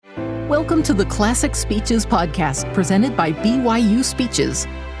Welcome to the Classic Speeches podcast presented by BYU Speeches,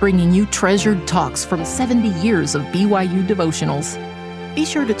 bringing you treasured talks from 70 years of BYU devotionals. Be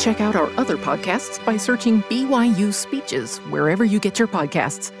sure to check out our other podcasts by searching BYU Speeches wherever you get your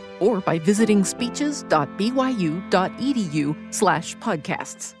podcasts, or by visiting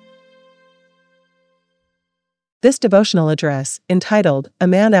speeches.byu.edu/podcasts. This devotional address, entitled A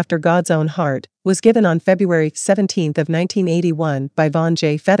Man After God's Own Heart, was given on February 17 of 1981 by Vaughn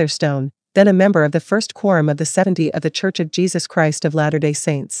J. Featherstone, then a member of the First Quorum of the 70 of the Church of Jesus Christ of Latter-day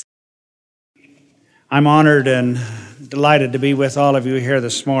Saints. I'm honored and delighted to be with all of you here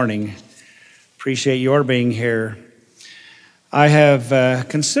this morning. Appreciate your being here. I have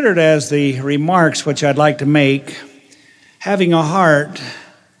considered as the remarks which I'd like to make, having a heart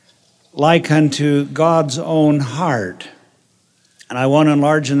like unto God's own heart. And I want to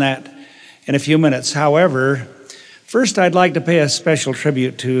enlarge on that in a few minutes. However, first I'd like to pay a special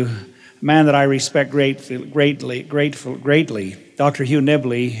tribute to a man that I respect greatly, Dr. Hugh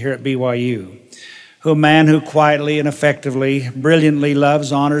Nibley here at BYU, a man who quietly and effectively, brilliantly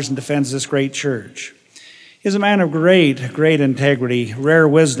loves, honors, and defends this great church. He's a man of great integrity, rare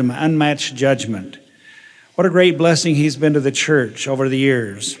wisdom, unmatched judgment. What a great blessing he's been to the church over the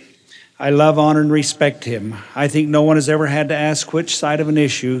years. I love, honor, and respect him. I think no one has ever had to ask which side of an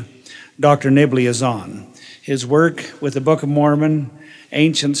issue Dr. Nibley is on. His work with the Book of Mormon,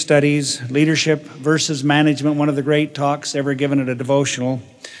 ancient studies, leadership versus management, one of the great talks ever given at a devotional,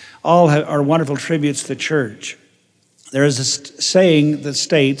 all are wonderful tributes to the church. There is a saying that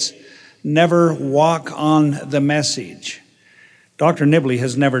states, never walk on the message. Dr. Nibley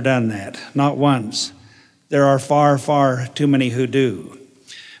has never done that, not once. There are far, far too many who do.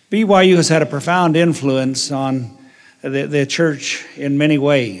 BYU has had a profound influence on the church in many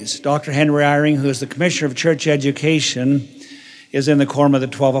ways. Dr. Henry Eyring, who is the Commissioner of Church Education, is in the Quorum of the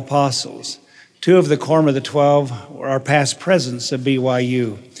 12 Apostles. Two of the Quorum of the 12 are past presidents of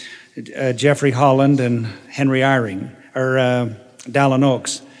BYU, Jeffrey Holland and Henry Eyring, or Dallin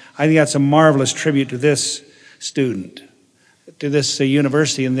Oaks. I think that's a marvelous tribute to this student, to this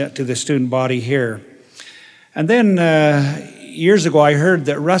university, and to the student body here. And then years ago, I heard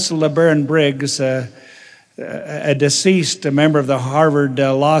that Russell LeBaron Briggs, a deceased member of the Harvard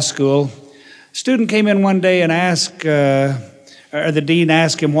Law School, student came in one day and asked, or the dean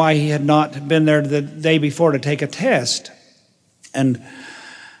asked him why he had not been there the day before to take a test. And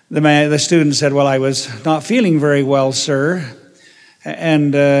the student said, well, I was not feeling very well, sir.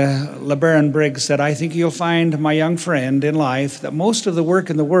 And LeBaron Briggs said, I think you'll find, my young friend, in life that most of the work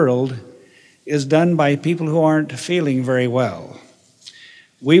in the world is done by people who aren't feeling very well.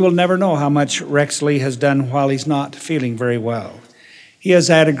 We will never know how much Rex Lee has done while he's not feeling very well. He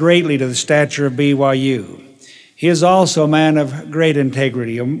has added greatly to the stature of BYU. He is also a man of great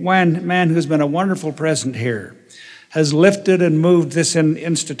integrity, a man who's been a wonderful present here, has lifted and moved this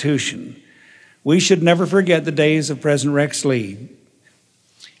institution. We should never forget the days of President Rex Lee.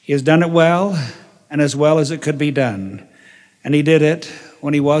 He has done it well, and as well as it could be done. And he did it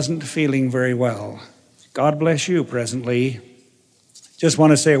when he wasn't feeling very well. God bless you, President Lee. Just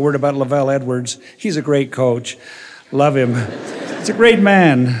want to say a word about Lavelle Edwards. He's a great coach. Love him. He's a great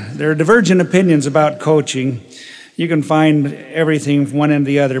man. There are divergent opinions about coaching. You can find everything from one end to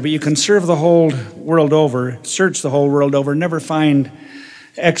the other, but you can serve the whole world over, search the whole world over, never find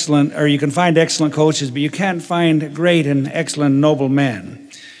excellent, or you can find excellent coaches, but you can't find great and excellent noble men.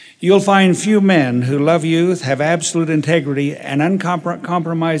 You'll find few men who love youth, have absolute integrity, and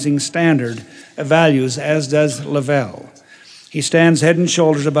uncompromising standard of values, as does Lavelle. He stands head and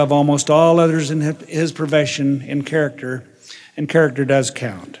shoulders above almost all others in his profession in character, and character does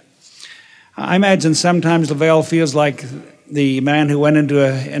count. I imagine sometimes Lavelle feels like the man who went into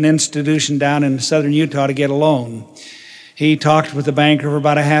an institution down in southern Utah to get a loan. He talked with the banker for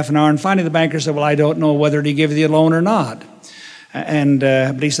about a half an hour, and finally the banker said, well, I don't know whether to give you the loan or not.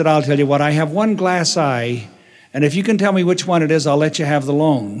 But he said, I'll tell you what, I have one glass eye, and if you can tell me which one it is, I'll let you have the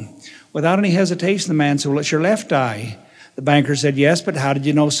loan. Without any hesitation, the man said, well, it's your left eye. The banker said, yes, but how did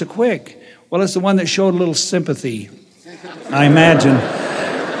you know so quick? Well, it's the one that showed a little sympathy. I imagine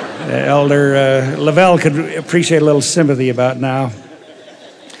Elder Lavelle could appreciate a little sympathy about now.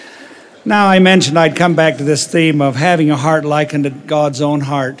 Now, I mentioned I'd come back to this theme of having a heart like unto God's own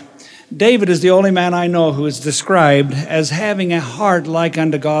heart. David is the only man I know who is described as having a heart like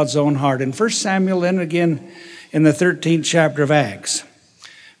unto God's own heart. In 1 Samuel, and again in the 13th chapter of Acts,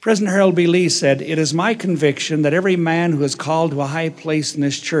 President Harold B. Lee said, it is my conviction that every man who is called to a high place in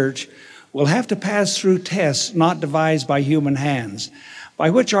this church will have to pass through tests not devised by human hands, by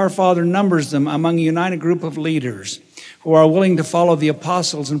which our Father numbers them among a united group of leaders. who are willing to follow the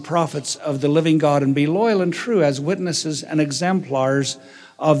apostles and prophets of the living God and be loyal and true as witnesses and exemplars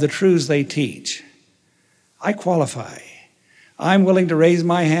of the truths they teach. I qualify. I'm willing to raise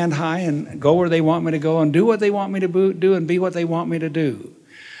my hand high and go where they want me to go and do what they want me to do and be what they want me to do.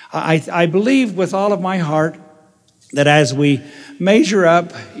 I believe with all of my heart that as we measure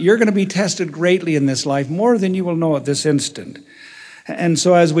up, you're going to be tested greatly in this life, more than you will know at this instant. And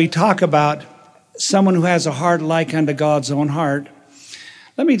so as we talk about someone who has a heart like unto God's own heart,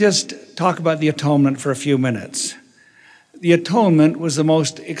 let me just talk about the atonement for a few minutes. The atonement was the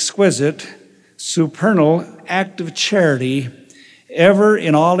most exquisite, supernal act of charity ever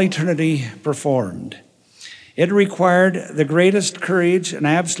in all eternity performed. It required the greatest courage and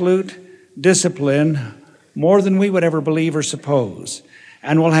absolute discipline, more than we would ever believe or suppose,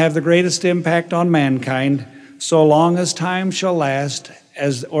 and will have the greatest impact on mankind so long as time shall last,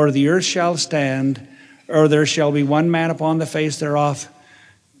 or the earth shall stand, or there shall be one man upon the face thereof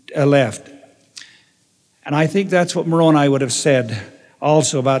left. And I think that's what Moroni would have said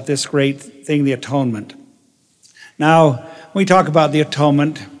also about this great thing, the atonement. Now, when we talk about the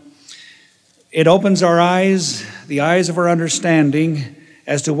atonement, it opens our eyes, the eyes of our understanding,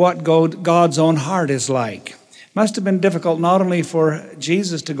 as to what God's own heart is like. It must have been difficult not only for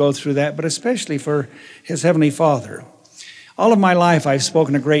Jesus to go through that, but especially for his Heavenly Father. All of my life I've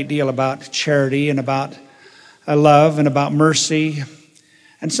spoken a great deal about charity and about love and about mercy.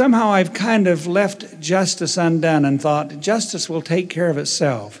 And somehow I've kind of left justice undone and thought justice will take care of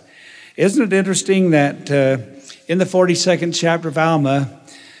itself. Isn't it interesting that in the 42nd chapter of Alma,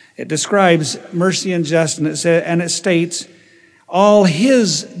 it describes mercy and justice, and it states all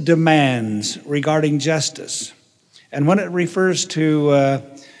his demands regarding justice. And when it refers to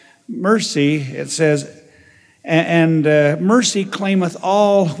mercy, it says, and mercy claimeth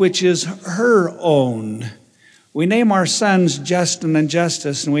all which is her own. We name our sons Justin and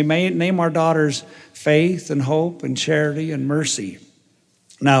Justice, and we may name our daughters Faith and Hope and Charity and Mercy.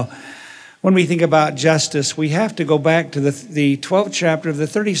 Now, when we think about justice, we have to go back to the 12th chapter of the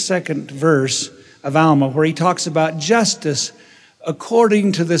 32nd verse of Alma, where he talks about justice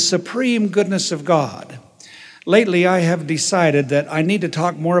according to the supreme goodness of God. Lately, I have decided that I need to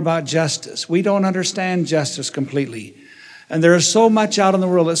talk more about justice. We don't understand justice completely. And there is so much out in the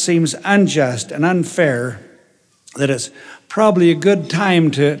world that seems unjust and unfair that it's probably a good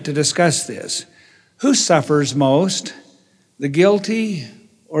time to discuss this. Who suffers most, the guilty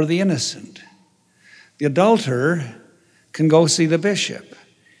or the innocent? The adulterer can go see the bishop.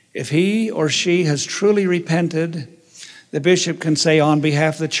 If he or she has truly repented, the bishop can say on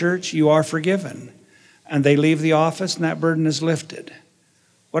behalf of the church, you are forgiven. And they leave the office and that burden is lifted.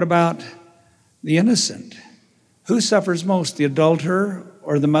 What about the innocent? Who suffers most, the adulterer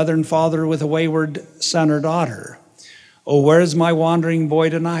or the mother and father with a wayward son or daughter? Oh, where is my wandering boy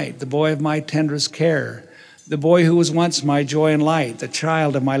tonight, the boy of my tenderest care, the boy who was once my joy and light, the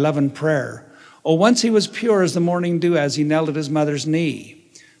child of my love and prayer? Oh, once he was pure as the morning dew as he knelt at his mother's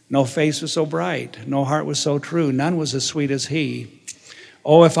knee. No face was so bright, no heart was so true, none was as sweet as he.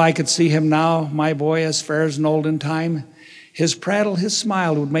 Oh, if I could see him now, my boy, as fair as an olden time, his prattle, his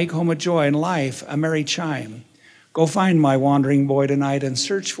smile would make home a joy and life a merry chime. Go find my wandering boy tonight and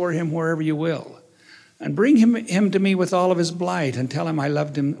search for him wherever you will. And bring him to me with all of his blight and tell him I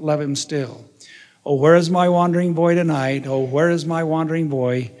love him still. Oh, where is my wandering boy tonight? Oh, where is my wandering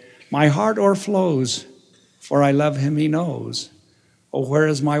boy? My heart o'erflows, for I love him, he knows. Oh, where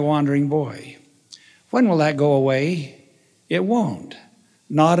is my wandering boy? When will that go away? It won't.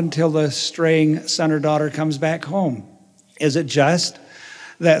 Not until the straying son or daughter comes back home. Is it just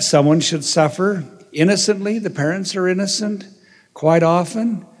that someone should suffer innocently? The parents are innocent quite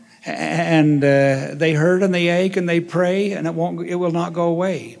often, and they hurt and they ache and they pray, and it will not go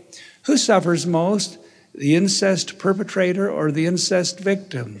away. Who suffers most? The incest perpetrator or the incest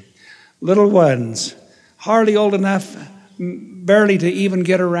victim? Little ones, hardly old enough, barely to even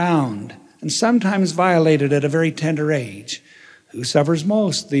get around, and sometimes violated at a very tender age. Who suffers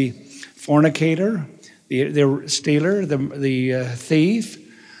most? The fornicator, the stealer, the thief,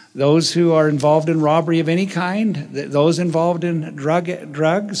 those who are involved in robbery of any kind, those involved in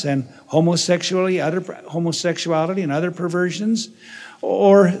drugs and homosexuality and other perversions?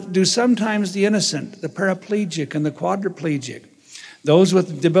 Or do sometimes the innocent, the paraplegic and the quadriplegic, those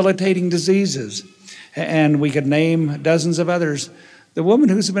with debilitating diseases, and we could name dozens of others, the woman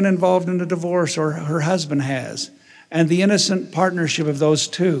who's been involved in a divorce or her husband has, and the innocent partnership of those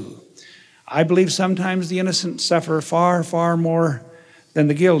two. I believe sometimes the innocent suffer far, far more than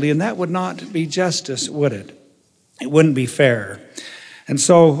the guilty, and that would not be justice, would it? It wouldn't be fair. And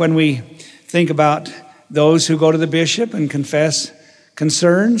so when we think about those who go to the bishop and confess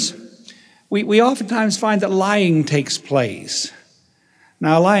concerns, we oftentimes find that lying takes place.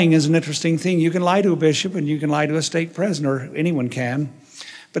 Now, lying is an interesting thing. You can lie to a bishop and you can lie to a stake president, or anyone can,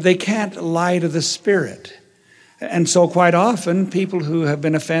 but they can't lie to the Spirit. And so quite often, people who have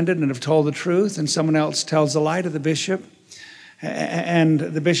been offended and have told the truth, and someone else tells a lie to the bishop, and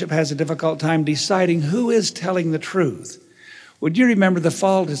the bishop has a difficult time deciding who is telling the truth. Would you remember, the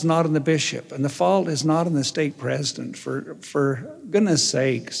fault is not in the bishop, and the fault is not in the stake president, for goodness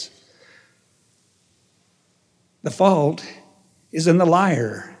sakes. The fault is in the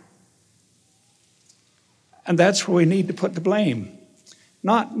liar. And that's where we need to put the blame.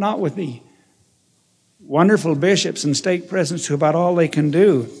 Not with the wonderful bishops and stake presidents who about all they can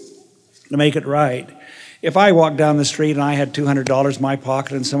do to make it right. If I walked down the street and I had $200 in my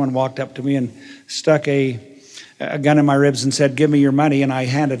pocket and someone walked up to me and stuck a gun in my ribs and said, "Give me your money," and I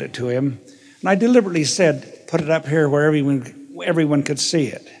handed it to him, and I deliberately said, "Put it up here where everyone could see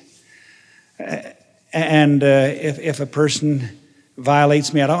it." And if a person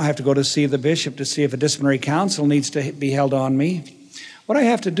violates me, I don't have to go to see the bishop to see if a disciplinary council needs to be held on me. What I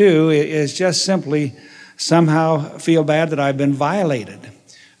have to do is just simply somehow feel bad that I've been violated.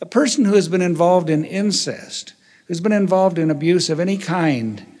 A person who has been involved in incest, who's been involved in abuse of any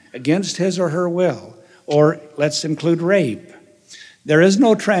kind against his or her will, or let's include rape, there is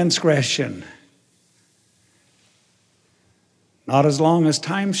no transgression. Not as long as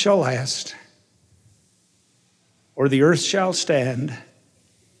time shall last, or the earth shall stand.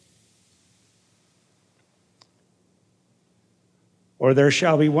 Or there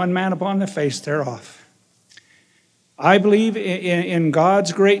shall be one man upon the face thereof. I believe in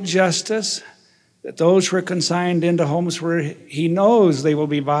God's great justice, that those who are consigned into homes where He knows they will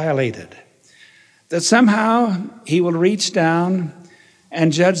be violated, that somehow He will reach down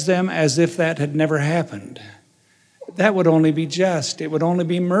and judge them as if that had never happened. That would only be just. It would only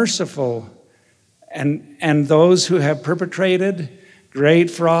be merciful. And those who have perpetrated great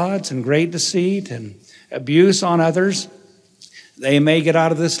frauds and great deceit and abuse on others, they may get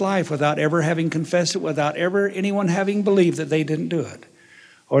out of this life without ever having confessed it, without ever anyone having believed that they didn't do it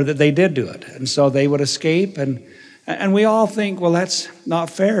or that they did do it. And so they would escape. And we all think, well, that's not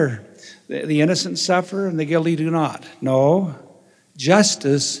fair. The innocent suffer and the guilty do not. No,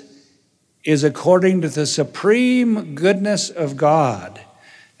 justice is according to the supreme goodness of God.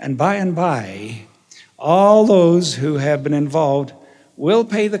 And by, all those who have been involved will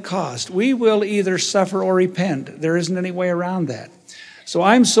pay the cost. We will either suffer or repent. There isn't any way around that. So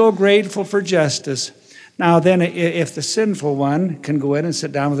I'm so grateful for justice. Now then, if the sinful one can go in and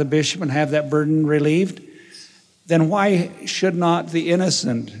sit down with the bishop and have that burden relieved, then why should not the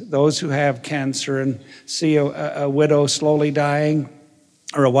innocent, those who have cancer and see a widow slowly dying,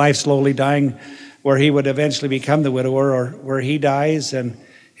 or a wife slowly dying, where he would eventually become the widower, or where he dies and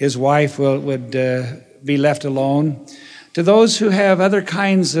his wife would be left alone. To those who have other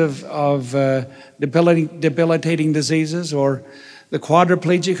kinds of debilitating diseases, or the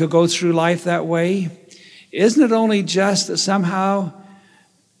quadriplegic who goes through life that way, isn't it only just that somehow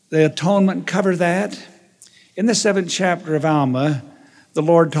the atonement cover that? In the 7th chapter of Alma, the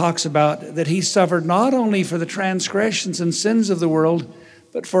Lord talks about that He suffered not only for the transgressions and sins of the world,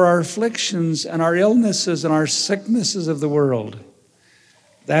 but for our afflictions and our illnesses and our sicknesses of the world.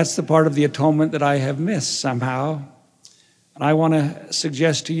 That's the part of the atonement that I have missed somehow. And I want to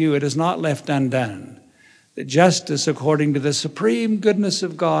suggest to you, it is not left undone. That justice, according to the supreme goodness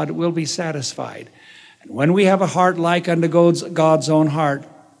of God, will be satisfied. And when we have a heart like unto God's own heart,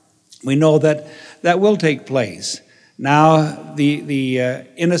 we know that that will take place. Now, the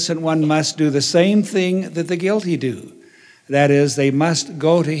innocent one must do the same thing that the guilty do. That is, they must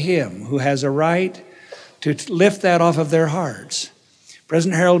go to Him who has a right to lift that off of their hearts.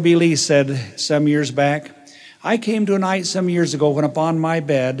 President Harold B. Lee said some years back, "I came to a night some years ago when upon my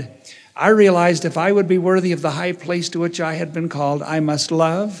bed, I realized if I would be worthy of the high place to which I had been called, I must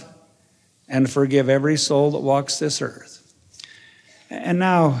love and forgive every soul that walks this earth." And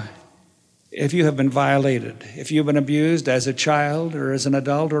now, if you have been violated, if you've been abused as a child or as an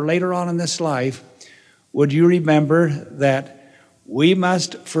adult or later on in this life, would you remember that we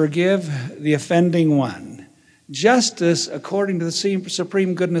must forgive the offending one? Justice, according to the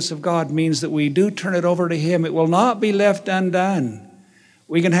supreme goodness of God, means that we do turn it over to Him. It will not be left undone.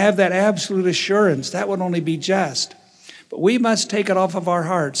 We can have that absolute assurance. That would only be just. But we must take it off of our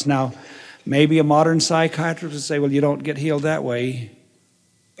hearts. Now, maybe a modern psychiatrist would say, well, you don't get healed that way.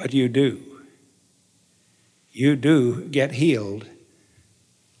 But you do. You do get healed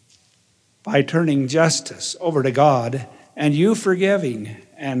by turning justice over to God and you forgiving.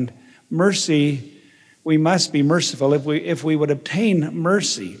 And mercy we must be merciful if we would obtain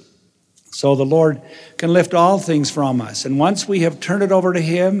mercy. So the Lord can lift all things from us. And once we have turned it over to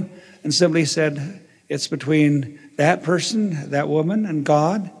Him and simply said, it's between that person, that woman, and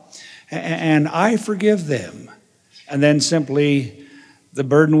God, and I forgive them. And then simply the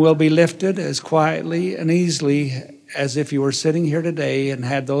burden will be lifted as quietly and easily as if you were sitting here today and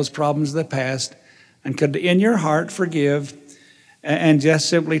had those problems of the past and could in your heart forgive and just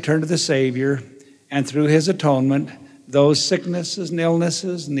simply turn to the Savior. And through His atonement, those sicknesses and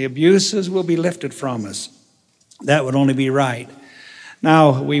illnesses and the abuses will be lifted from us. That would only be right.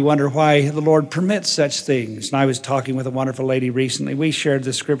 Now, we wonder why the Lord permits such things. And I was talking with a wonderful lady recently. We shared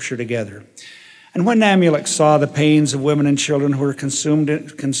the scripture together. And when Amulek saw the pains of women and children who were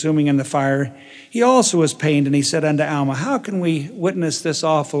consuming in the fire, he also was pained, and he said unto Alma, how can we witness this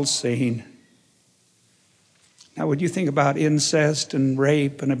awful scene? Now, would you think about incest and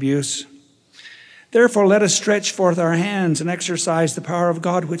rape and abuse? Therefore, let us stretch forth our hands and exercise the power of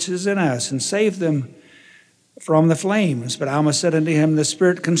God which is in us, and save them from the flames. But Alma said unto him, the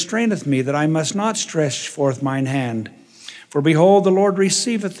Spirit constraineth me, that I must not stretch forth mine hand. For behold, the Lord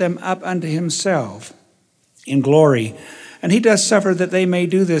receiveth them up unto Himself in glory. And He doth suffer that they may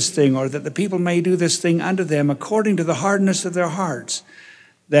do this thing, or that the people may do this thing unto them, according to the hardness of their hearts,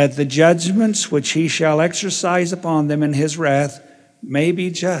 that the judgments which He shall exercise upon them in His wrath may be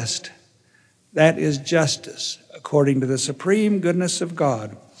just. That is justice, according to the supreme goodness of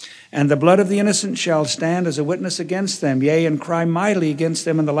God. And the blood of the innocent shall stand as a witness against them, yea, and cry mightily against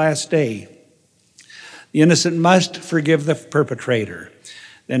them in the last day. The innocent must forgive the perpetrator,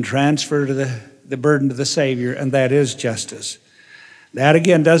 then transfer to the burden to the Savior, and that is justice. That,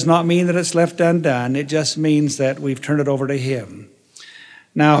 again, does not mean that it's left undone. It just means that we've turned it over to Him.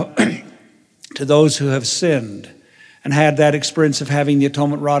 Now, to those who have sinned and had that experience of having the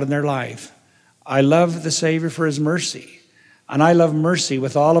atonement rod in their life, I love the Savior for His mercy. And I love mercy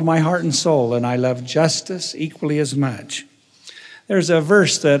with all of my heart and soul, and I love justice equally as much. There's a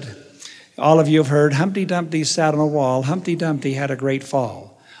verse that all of you have heard, Humpty Dumpty sat on a wall, Humpty Dumpty had a great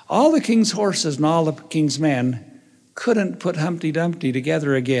fall. All the king's horses and all the king's men couldn't put Humpty Dumpty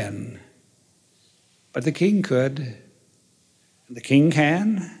together again. But the king could, and the king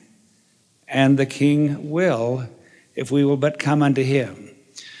can, and the king will, if we will but come unto Him.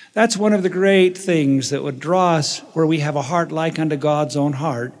 That's one of the great things that would draw us where we have a heart like unto God's own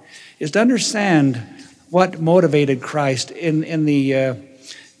heart, is to understand what motivated Christ in the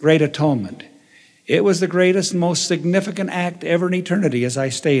great atonement. It was the greatest and most significant act ever in eternity, as I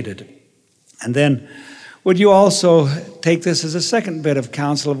stated. And then, would you also take this as a second bit of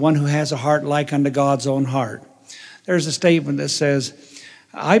counsel of one who has a heart like unto God's own heart? There's a statement that says,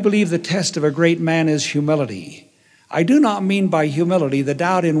 I believe the test of a great man is humility. I do not mean by humility the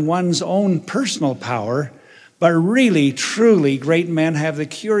doubt in one's own personal power, but really, truly, great men have the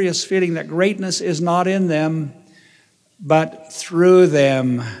curious feeling that greatness is not in them, but through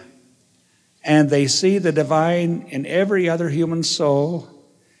them. And they see the divine in every other human soul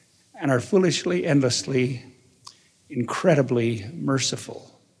and are foolishly, endlessly, incredibly merciful.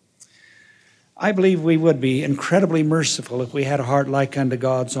 I believe we would be incredibly merciful if we had a heart like unto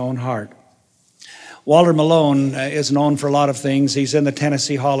God's own heart. Walter Malone is known for a lot of things. He's in the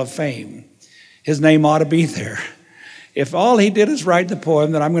Tennessee Hall of Fame. His name ought to be there. If all he did is write the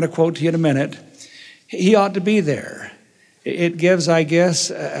poem that I'm going to quote to you in a minute, he ought to be there. It gives, I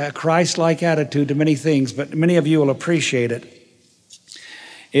guess, a Christ-like attitude to many things, but many of you will appreciate it.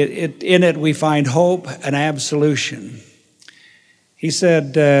 In it we find hope and absolution. He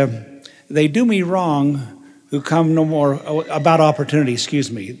said, they do me wrong who come no more, about opportunity,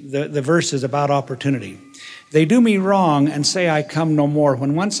 excuse me. The verse is about opportunity. They do me wrong and say I come no more,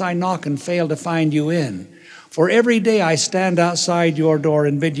 when once I knock and fail to find you in. For every day I stand outside your door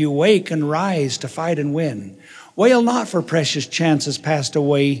and bid you wake and rise to fight and win. Wail not for precious chances passed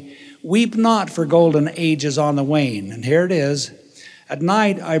away. Weep not for golden ages on the wane. And here it is. At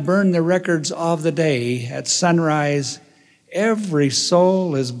night I burn the records of the day. At sunrise, every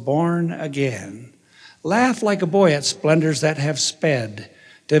soul is born again. Laugh like a boy at splendors that have sped.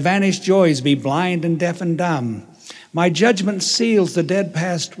 To vanished joys be blind and deaf and dumb. My judgment seals the dead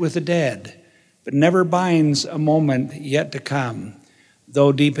past with the dead, but never binds a moment yet to come.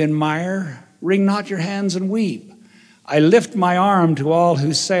 Though deep in mire, wring not your hands and weep. I lift my arm to all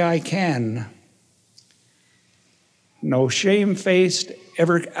who say I can. No shame-faced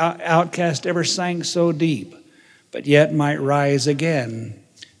outcast ever sank so deep, but yet might rise again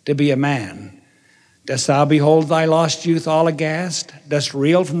to be a man. Dost thou behold thy lost youth all aghast? Dost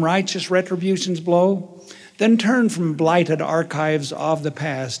reel from righteous retribution's blow? Then turn from blighted archives of the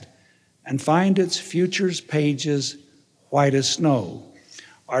past and find its future's pages white as snow.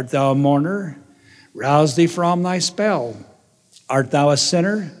 Art thou a mourner? Rouse thee from thy spell. Art thou a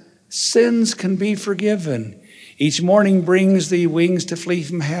sinner? Sins can be forgiven. Each morning brings thee wings to flee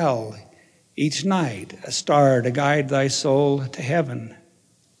from hell. Each night a star to guide thy soul to heaven.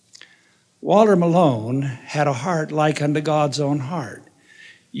 Walter Malone had a heart like unto God's own heart.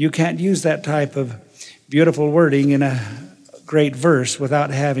 You can't use that type of beautiful wording in a great verse without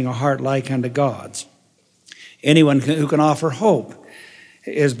having a heart like unto God's. Anyone who can offer hope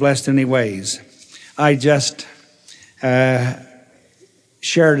is blessed in any ways. I just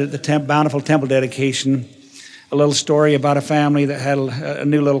shared at the Bountiful Temple dedication a little story about a family that had a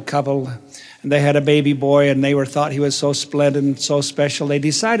new little couple, and they had a baby boy, and they thought he was so splendid and so special. They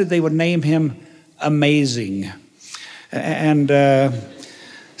decided they would name him Amazing. And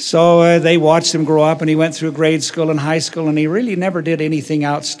so they watched him grow up, and he went through grade school and high school, and he really never did anything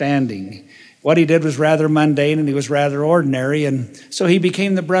outstanding. What he did was rather mundane, and he was rather ordinary, and so he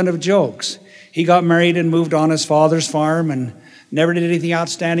became the brunt of jokes. He got married and moved on his father's farm and never did anything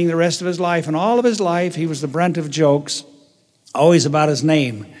outstanding the rest of his life. And all of his life, he was the brunt of jokes, always about his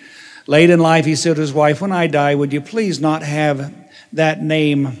name. Late in life, he said to his wife, "When I die, would you please not have that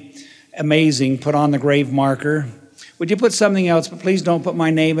name, Amazing, put on the grave marker? Would you put something else, but please don't put my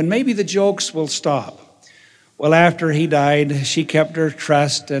name, and maybe the jokes will stop." Well, after he died, she kept her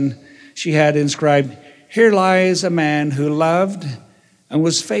trust, and she had inscribed, "Here lies a man who loved and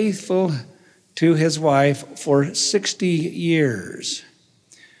was faithful to his wife for 60 years.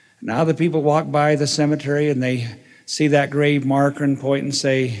 Now the people walk by the cemetery and they see that grave marker and point and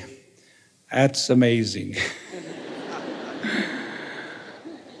say, "That's amazing."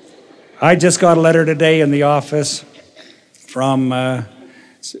 I just got a letter today in the office from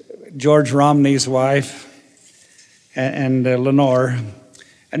George Romney's wife and Lenore.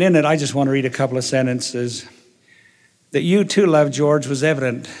 And in it, I just want to read a couple of sentences. "That you too love George was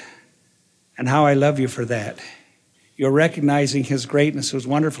evident, and how I love you for that. Your recognizing his greatness was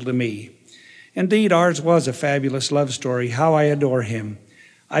wonderful to me. Indeed, ours was a fabulous love story. How I adore him.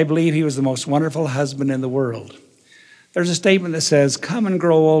 I believe he was the most wonderful husband in the world. There's a statement that says, 'Come and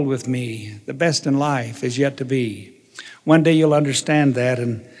grow old with me. The best in life is yet to be.' One day you'll understand that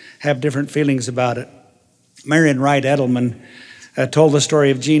and have different feelings about it." Marion Wright Edelman told the story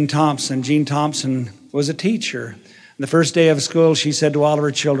of Jean Thompson. Jean Thompson was a teacher. The first day of school, she said to all of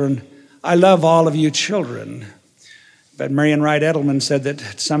her children, "I love all of you children." But Marion Wright Edelman said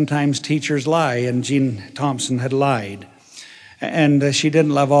that sometimes teachers lie, and Jean Thompson had lied. And she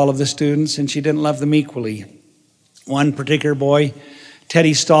didn't love all of the students, and she didn't love them equally. One particular boy,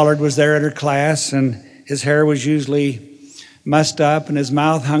 Teddy Stollard, was there at her class, and his hair was usually mussed up, and his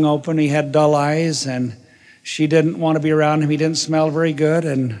mouth hung open. He had dull eyes, and she didn't want to be around him. He didn't smell very good,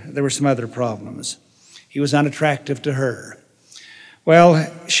 and there were some other problems. He was unattractive to her.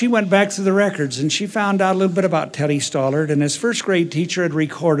 Well, she went back through the records, and she found out a little bit about Teddy Stollard, and his first grade teacher had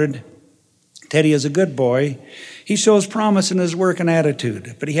recorded, "Teddy is a good boy. He shows promise in his work and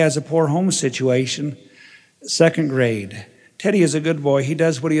attitude, but he has a poor home situation." Second grade, "Teddy is a good boy. He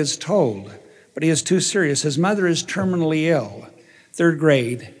does what he is told, but he is too serious. His mother is terminally ill." Third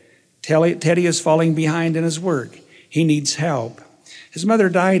grade, "Teddy is falling behind in his work. He needs help. His mother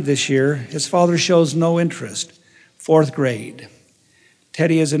died this year. His father shows no interest." Fourth grade,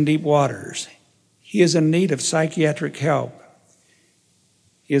 "Teddy is in deep waters. He is in need of psychiatric help.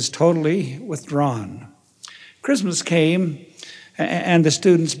 He is totally withdrawn." Christmas came, and the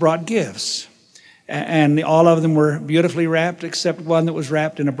students brought gifts. And all of them were beautifully wrapped, except one that was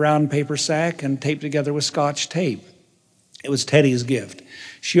wrapped in a brown paper sack and taped together with Scotch tape. It was Teddy's gift.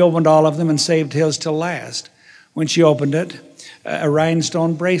 She opened all of them and saved his till last. When she opened it, a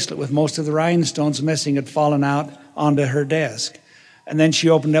rhinestone bracelet with most of the rhinestones missing had fallen out onto her desk. And then she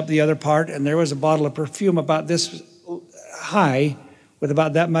opened up the other part, and there was a bottle of perfume about this high with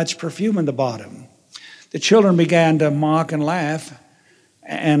about that much perfume in the bottom. The children began to mock and laugh,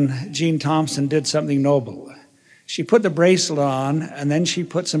 and Jean Thompson did something noble. She put the bracelet on, and then she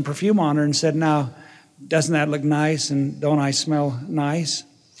put some perfume on her and said, "Now, doesn't that look nice, and don't I smell nice?"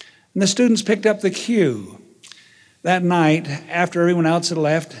 And the students picked up the cue. That night, after everyone else had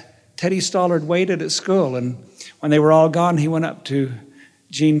left, Teddy Stollard waited at school, and when they were all gone, he went up to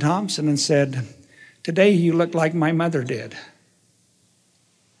Jean Thompson and said, "Today you look like my mother did.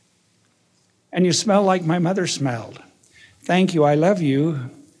 And you smell like my mother smelled. Thank you, I love you."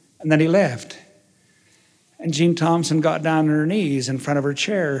 And then he left. And Jean Thompson got down on her knees in front of her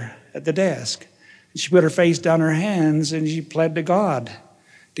chair at the desk. And she put her face down her hands, and she pled to God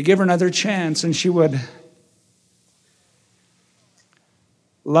to give her another chance, and she would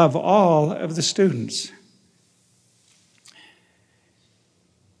love all of the students.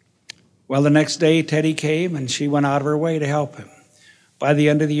 Well, the next day, Teddy came, and she went out of her way to help him. By the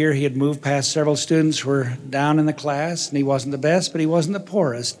end of the year, he had moved past several students who were down in the class, and he wasn't the best, but he wasn't the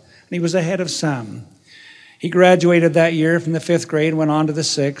poorest, and he was ahead of some. He graduated that year from the 5th grade and went on to the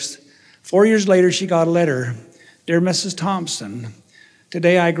 6th. 4 years later, she got a letter. Dear Mrs. Thompson,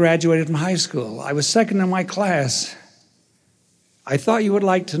 today I graduated from high school. I was second in my class. I thought you would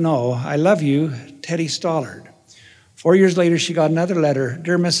like to know. I love you, Teddy Stollard. 4 years later, she got another letter.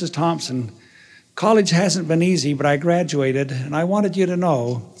 Dear Mrs. Thompson, college hasn't been easy, but I graduated, and I wanted you to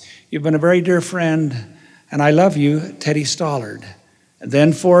know you've been a very dear friend, and I love you, Teddy Stollard. And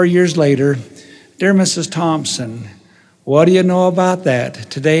then 4 years later, dear Mrs. Thompson, what do you know about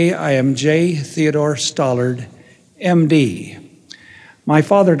that? Today I am J. Theodore Stollard, M.D. My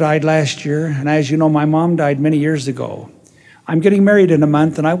father died last year, and as you know, my mom died many years ago. I'm getting married in a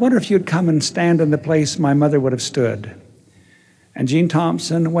month, and I wonder if you'd come and stand in the place my mother would have stood. And Jean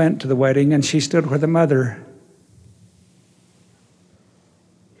Thompson went to the wedding, and she stood where the mother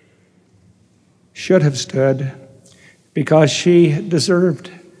should have stood because she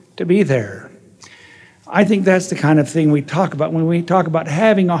deserved to be there. I think that's the kind of thing we talk about when we talk about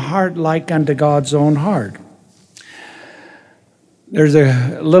having a heart like unto God's own heart. There's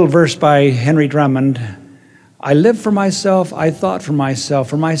a little verse by Henry Drummond. I lived for myself, I thought for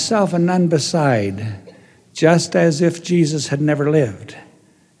myself and none beside. Just as if Jesus had never lived,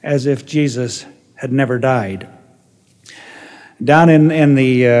 as if Jesus had never died. Down in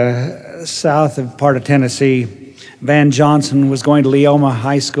the south of part of Tennessee, Van Johnson was going to Leoma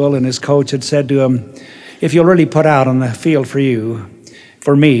High School, and his coach had said to him, if you'll really put out on the field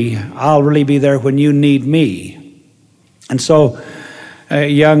for me, I'll really be there when you need me. And so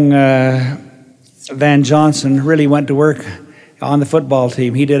young Van Johnson really went to work on the football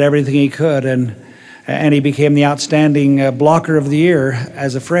team. He did everything he could, and he became the outstanding blocker of the year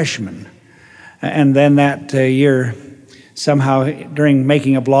as a freshman. And then that year, somehow during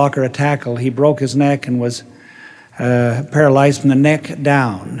making a block or a tackle, he broke his neck and was paralyzed from the neck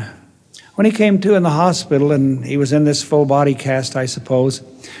down. When he came to in the hospital, and he was in this full body cast, I suppose,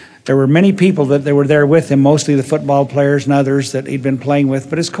 there were many people that were there with him, mostly the football players and others that he'd been playing with,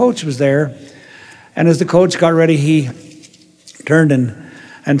 but his coach was there. And as the coach got ready, he turned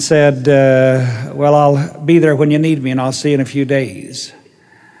and said, well, I'll be there when you need me, and I'll see you in a few days.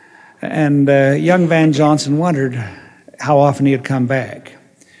 And young Van Johnson wondered how often he had come back.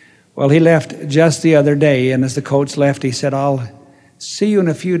 Well, he left just the other day, and as the coach left, he said, I'll see you in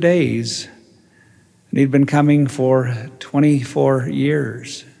a few days. And he'd been coming for 24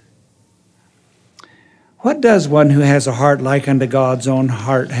 years. What does one who has a heart like unto God's own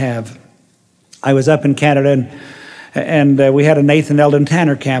heart have? I was up in Canada, and we had a Nathan Eldon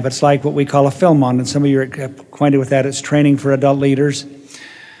Tanner camp. It's like what we call a Philmont, and some of you are acquainted with that. It's training for adult leaders.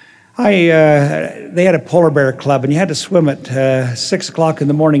 They had a polar bear club, and you had to swim at 6 o'clock in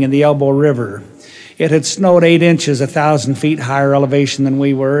the morning in the Elbow River. It had snowed 8 inches, 1,000 feet higher elevation than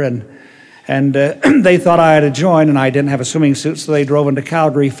we were, and they thought I had to join, and I didn't have a swimming suit, so they drove into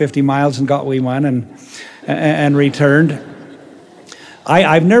Calgary 50 miles and got we one and returned.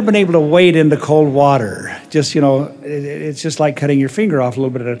 I've never been able to wade into cold water. Just, it's just like cutting your finger off a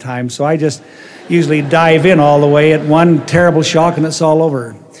little bit at a time. So I just usually dive in all the way at one terrible shock and it's all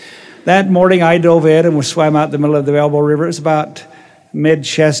over. That morning I dove in and swam out the middle of the Elbow River. It was about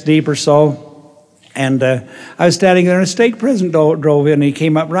mid-chest deep or so. And I was standing there and a stake president drove in and he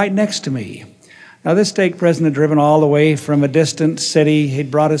came up right next to me. Now this stake president had driven all the way from a distant city. He'd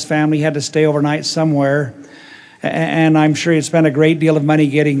brought his family, he had to stay overnight somewhere. And I'm sure he spent a great deal of money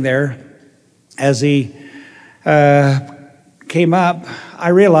getting there. As he came up, I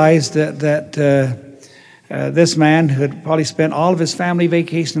realized that this man who had probably spent all of his family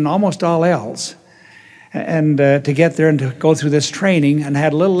vacation and almost all else, and to get there and to go through this training, and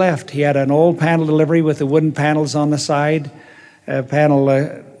had a little left. He had an old panel delivery with the wooden panels on the side,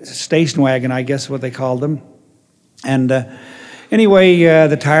 station wagon, I guess what they called them. And anyway,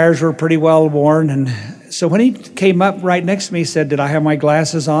 the tires were pretty well worn, and so when he came up right next to me, he said, did I have my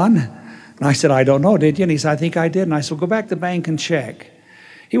glasses on? And I said, I don't know, did you? And he said, I think I did. And I said, well, go back to the bank and check.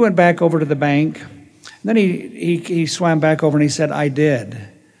 He went back over to the bank. And then he swam back over and he said, I did.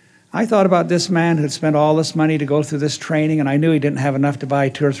 I thought about this man who had spent all this money to go through this training, and I knew he didn't have enough to buy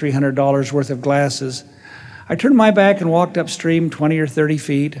 $200 or $300 worth of glasses. I turned my back and walked upstream 20 or 30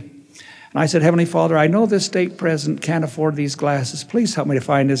 feet. And I said, Heavenly Father, I know this stake president can't afford these glasses. Please help me to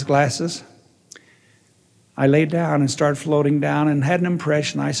find his glasses. I laid down and started floating down and had an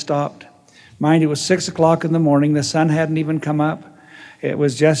impression. I stopped. Mind you, it was 6 o'clock in the morning. The sun hadn't even come up. It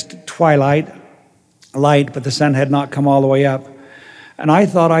was just twilight, light, but the sun had not come all the way up. And I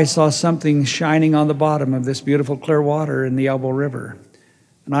thought I saw something shining on the bottom of this beautiful clear water in the Elbow River.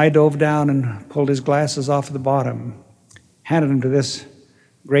 And I dove down and pulled his glasses off of the bottom, handed him to this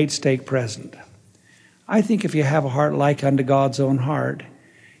great stake present. I think if you have a heart like unto God's own heart,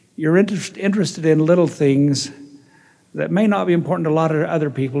 you're interested in little things that may not be important to a lot of other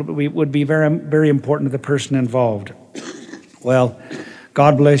people, but would be very, very important to the person involved. Well,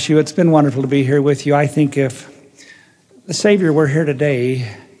 God bless you. It's been wonderful to be here with you. I think if the Savior were here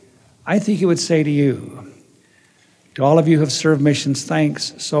today, I think he would say to you, to all of you who have served missions,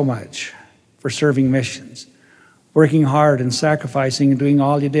 thanks so much for serving missions, working hard and sacrificing and doing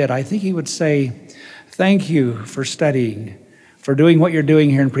all you did. I think he would say, thank you for studying, for doing what you're doing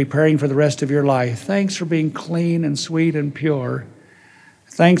here and preparing for the rest of your life. Thanks for being clean and sweet and pure.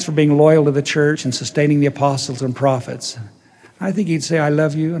 Thanks for being loyal to the church and sustaining the apostles and prophets. I think he'd say, I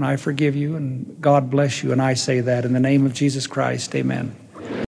love you and I forgive you and God bless you. And I say that in the name of Jesus Christ. Amen.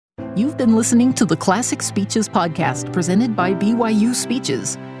 You've been listening to the Classic Speeches podcast presented by BYU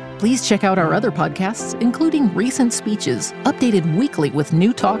Speeches. Please check out our other podcasts, including recent speeches, updated weekly with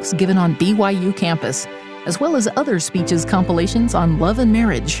new talks given on BYU campus, as well as other speeches compilations on love and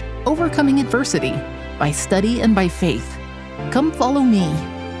marriage, overcoming adversity, by study and by faith. Come follow me,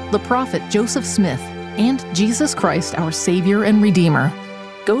 the prophet Joseph Smith, and Jesus Christ, our Savior and Redeemer.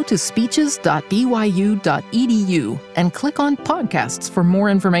 Go to speeches.byu.edu and click on podcasts for more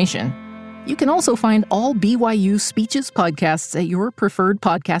information. You can also find all BYU Speeches podcasts at your preferred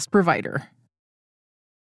podcast provider.